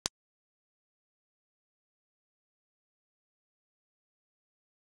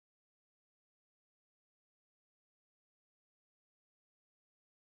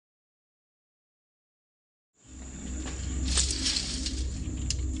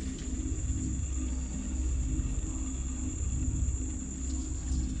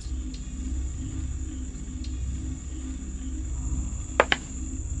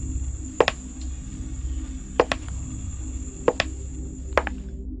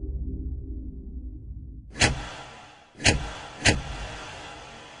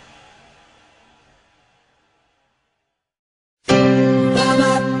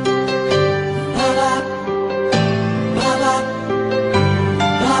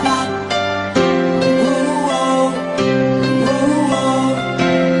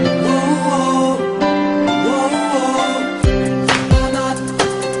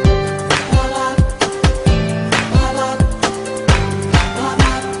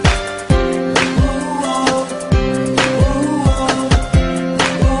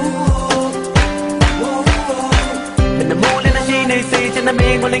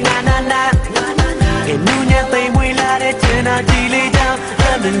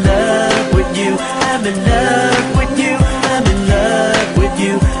I'm in love with you. I'm in love with you. I'm in love with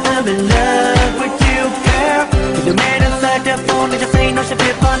you. I'm in love with you, girl. You made us like the phone, just say no, she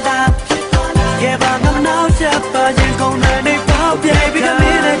be fun time. Yeah, but I'm not just for you, gonna need help, baby, come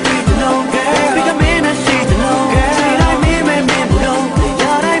in and keep it low, girl. Baby, come in and she's the low, girl. She like me, low.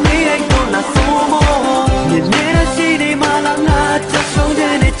 Yeah, like me, ain't gonna so more. You need a city, malanga, just so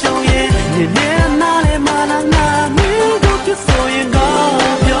then it's so yeah. You need a nale, malanga, me, don't you so you go,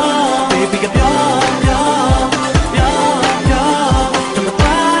 yo. Baby, come yo. To the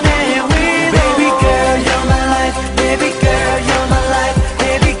party with baby girl, you're my life. Baby girl, you're my life.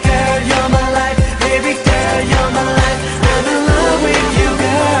 Baby girl, you're my life. Baby girl, you're my life. I'm in love with you,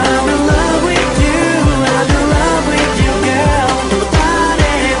 girl. I'm in love with you. I'm in love with you, girl. To the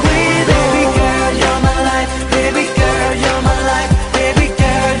party with baby girl, you're my life. Baby girl, you're my life. Baby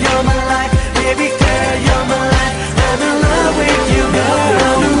girl, you're my life. Baby girl, you're my life. I'm in love with you, girl.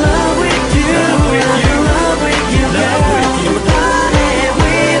 I'm in love with you. I'm in love with you, girl. To the party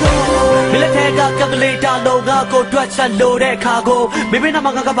with oh. Military calculator, loga go touch and load a cargo. Maybe not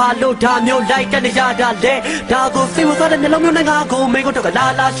manga balo, damn you like and yada day. Dago, see what's on the Lomunago, make go to a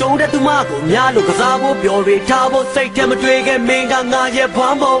lala show that to Marco. Yalu, Kazabo, Biori, Tabo, say Tematwig and Minganga,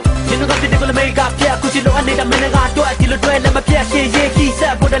 Bambo. You know, got the make up, yeah, because you know I need a minute. I do it till the trail and my piace, he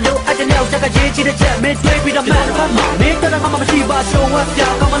said, put a low at the nail, take a J, the jet, midway with a man of my mom. Make the Mama Shiva show up,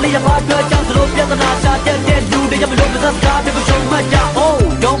 yeah, come on, leave a part, jump to look at the Nasa, then do the Yamalu with a scar, never show my job. Oh,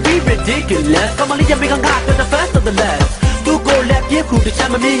 don't be ridiculous. Come on, leave a big and got to the first of the last. To go left, you could the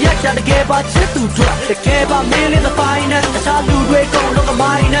time of me, yet, and the gay about shit to drop. The care about me in the finest, the salute, we go, look a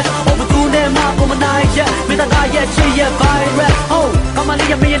minus. Over to them up on my night, yeah, with a guy, yet, she, yeah, virus. Oh, come on,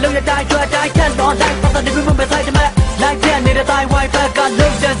 leave me alone, you die, I can't on that, but I didn't remember beside the map. Like that, need a die, wife, I got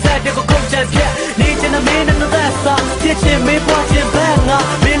looks and said, they go coach and yeah. Need in a minute, the rest, teaching me, watching banger.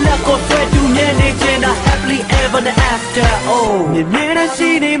 Me left go sweat to me, need a happily ever after. Oh, you need a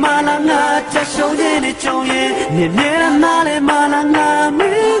city, malanga, just so then it's on you. You need a male,